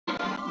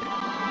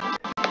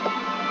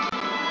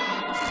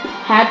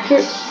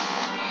Patrick.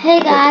 Hey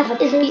guys,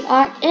 it's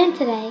VR, and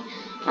today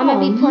I'm gonna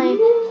be playing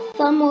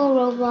some more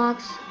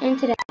Roblox. And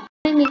today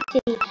I'm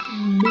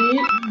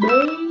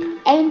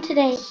and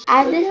today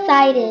I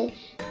decided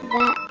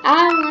that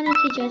I wanted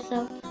to dress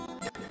up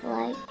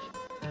like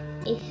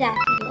a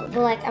sassy girl,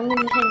 but like I'm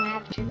gonna turn my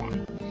aperture back.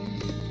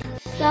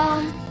 So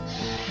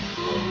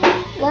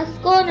let's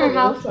go in our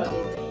house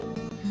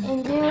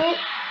and do it.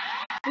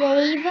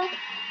 Save it.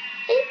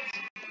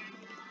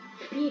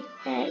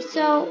 Alright,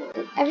 so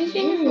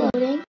everything is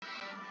loading.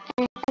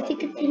 And as you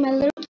can see, my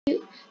little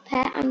cute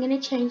pet, I'm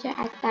gonna change it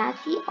as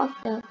sassy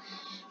also.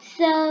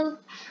 So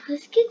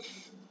let's get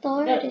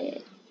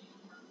started.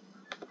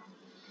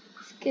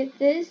 Let's get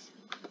this.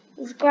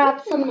 Let's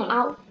grab some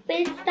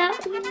outfits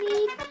that we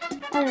need.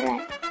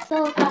 Alright,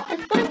 so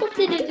let's find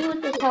something to do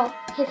with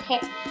his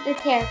hair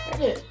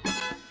first.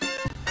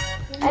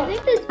 I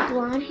think this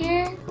blonde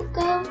hair would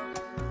go.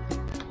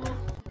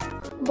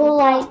 But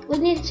like, we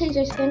need to change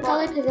our skin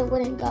color because it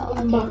wouldn't go.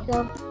 Okay,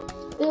 so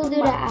we'll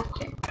do that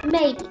after.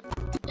 Maybe.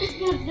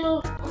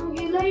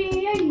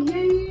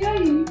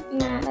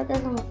 Nah, that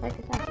doesn't look like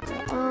a sassy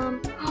girl.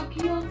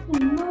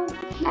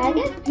 I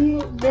guess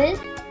this.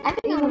 I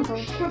think I'm gonna go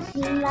with this.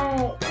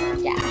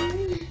 Yeah.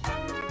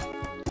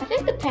 I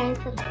think the pants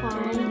look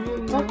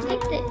fine. Let's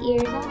take the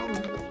ears off.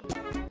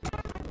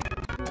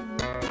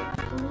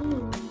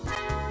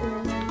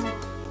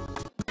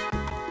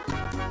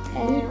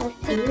 And let's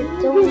take the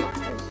donut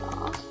first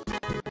off.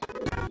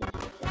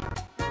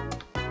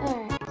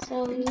 Alright, so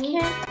we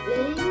can't.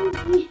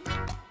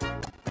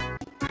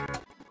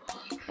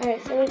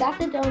 Alright, so we got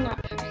the donut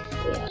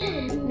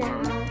first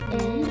now,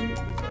 and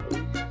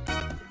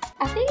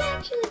I think it'd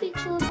actually be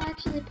cool if I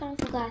actually put on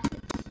some glasses.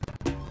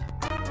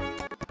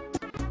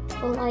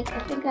 But like, I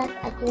think that's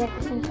ugly at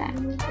the same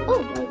time.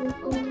 Oh!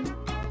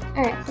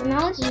 Alright, so now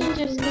let's change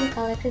our skin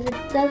color because it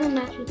doesn't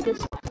match with this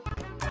one.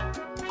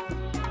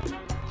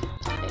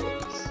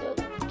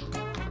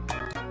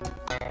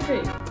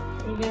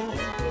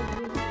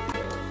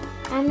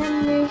 And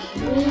then there's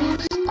what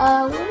is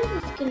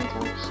the skin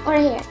tone? Or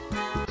here.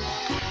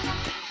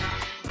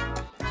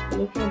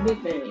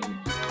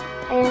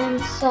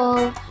 And so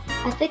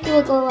I think it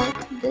will go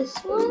like this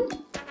one.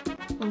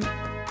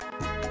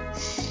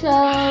 So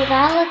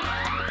that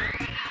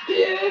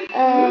looks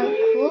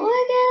cool, I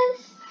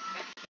guess.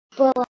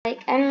 But like,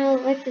 I don't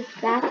really like the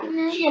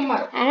sassiness.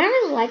 I don't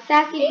really like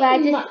sassy, but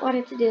I just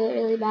wanted to do it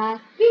really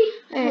bad.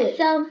 Alright,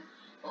 so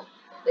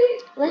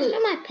let's do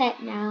my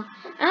pet now.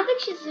 I don't think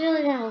she's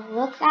really gonna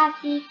look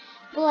sassy,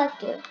 but let's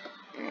do it.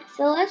 Alright,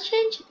 so let's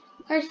change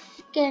her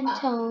skin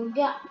tone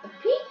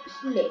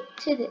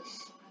to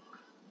this.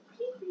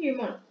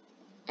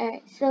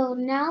 Alright, so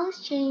now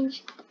let's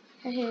change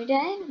her hair. Did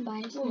I even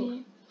buy her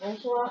some hair?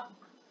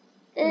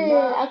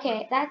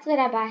 Okay, that's what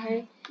I buy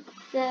her.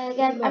 So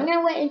guys, I'm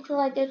gonna wait until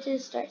I go to the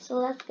store. So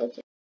let's go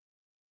to.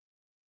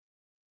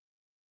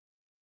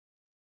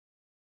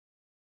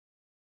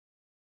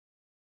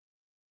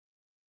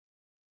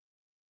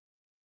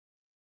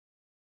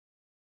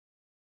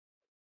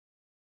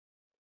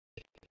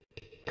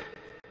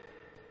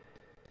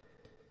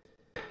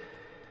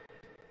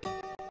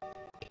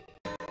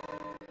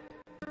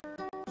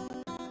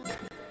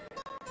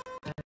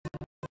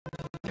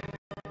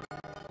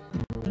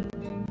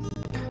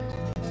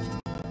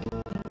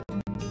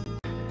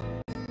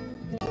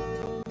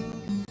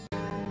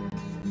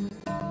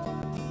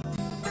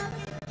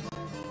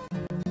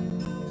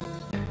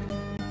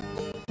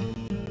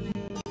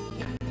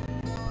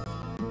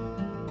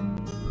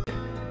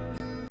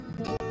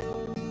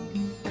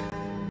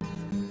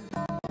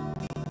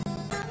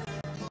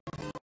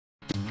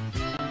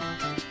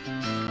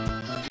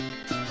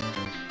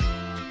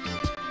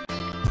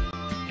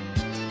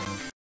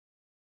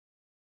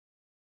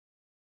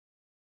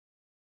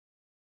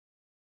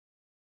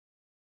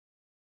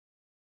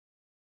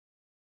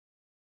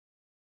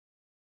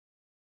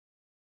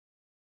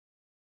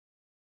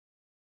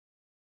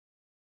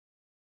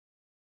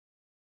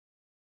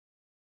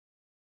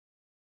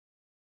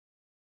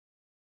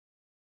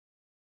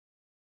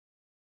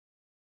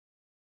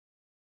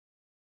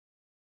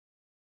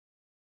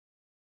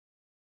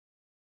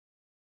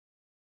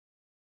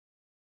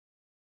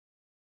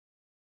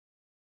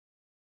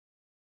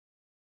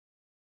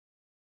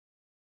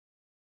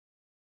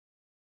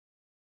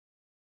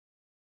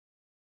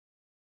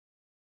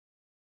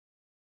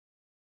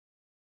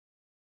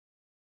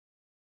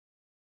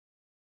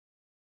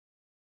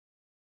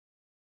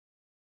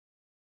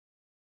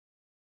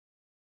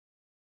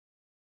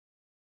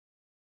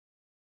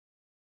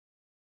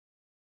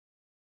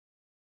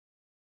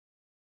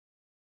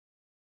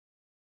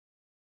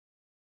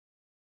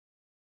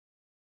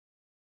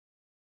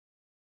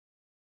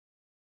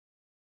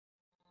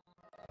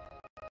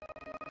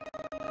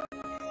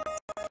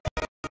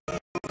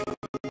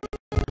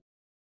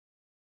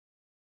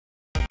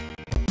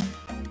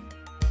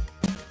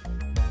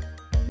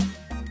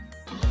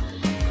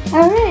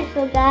 Alright,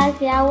 so guys,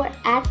 yeah, we're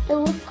at the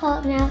what's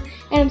called now,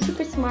 and I'm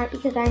super smart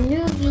because I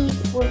knew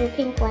these were the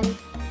pink ones,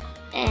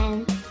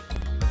 and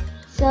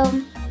so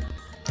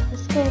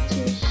let's go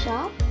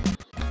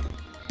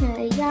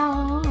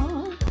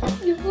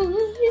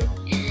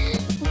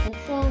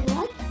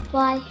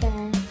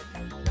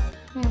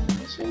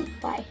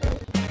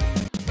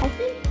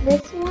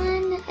this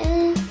one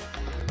is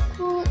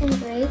cool and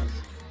great.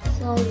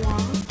 So yeah.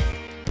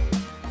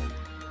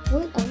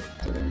 What else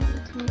do we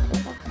need to make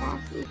myself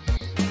sassy?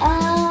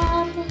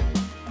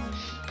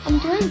 I'm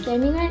doing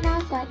gaming right now,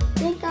 so I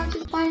think I'll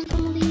just buy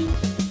some of these.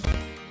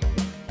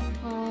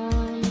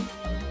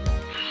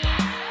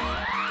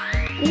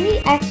 Maybe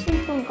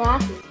actually some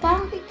glasses, but I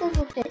don't think those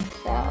will fit,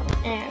 so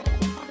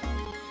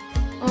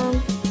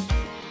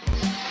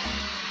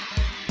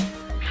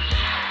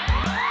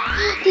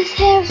this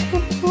hair is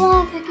for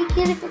plus. I could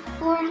get it for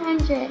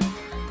 400.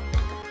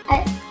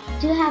 I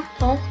do have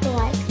plus for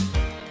like.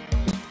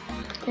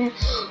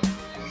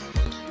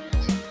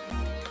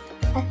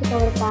 I think I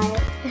would buy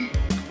it.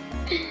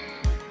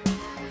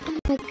 Oh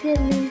my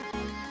goodness,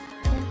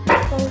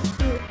 that's so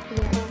cute.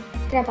 Yeah.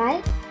 Did I buy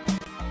it?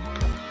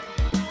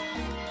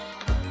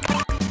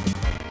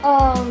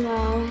 Oh no,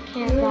 I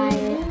can't buy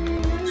it.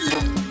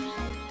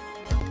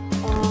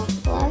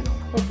 Plus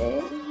for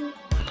this.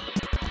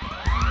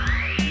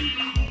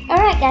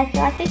 Alright guys, so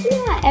I think we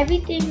got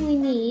everything we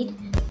need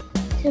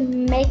to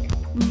make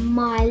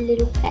my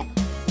little pet.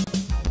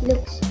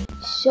 Looks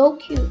so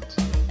cute.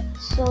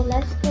 So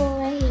let's go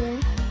right here.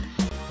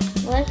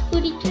 Let's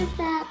goody this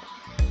up.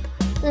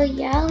 So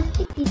yeah, let's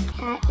take these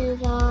cat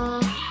ears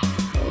off.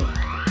 Let's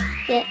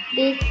get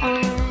this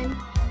on.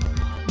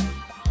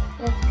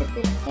 Let's get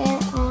this hair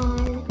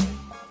on.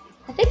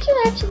 I think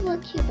you actually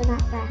look cute but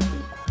not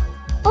sassy.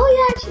 Oh,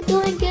 you're actually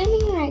doing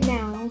gaming right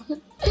now.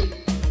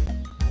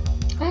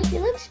 Oh, she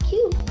looks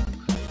cute.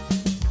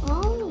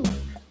 Oh,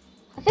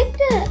 I think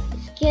the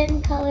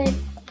skin color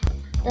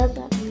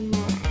doesn't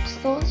match,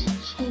 so let's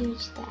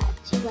change that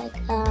to like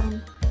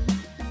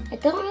I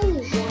don't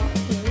really want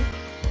pink.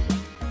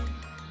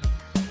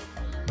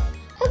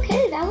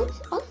 Okay, that looks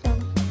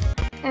awesome.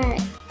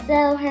 Alright,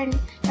 so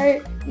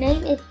her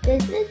name is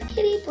Business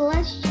Kitty, but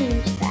let's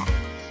change that.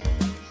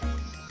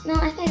 No,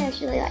 I think I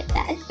actually like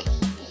that.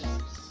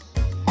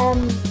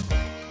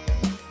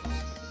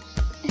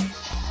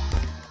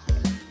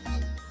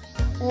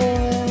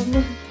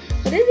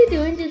 What is he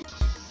doing? Just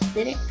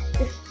sitting,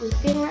 just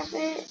sleeping right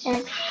there,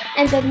 and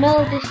in the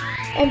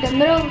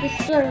middle of the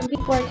store when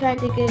people are trying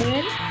to get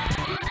in.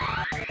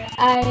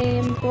 I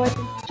am going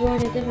to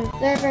join a different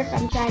server if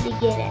I'm trying to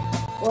get in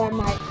for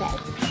my pet.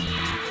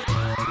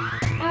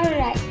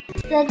 Alright,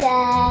 so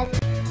guys,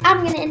 I'm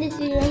gonna end this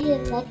video right here.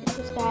 Like and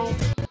subscribe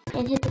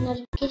and hit the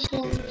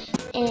notification,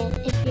 and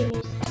if you're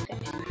new,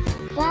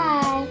 subscribe. Bye.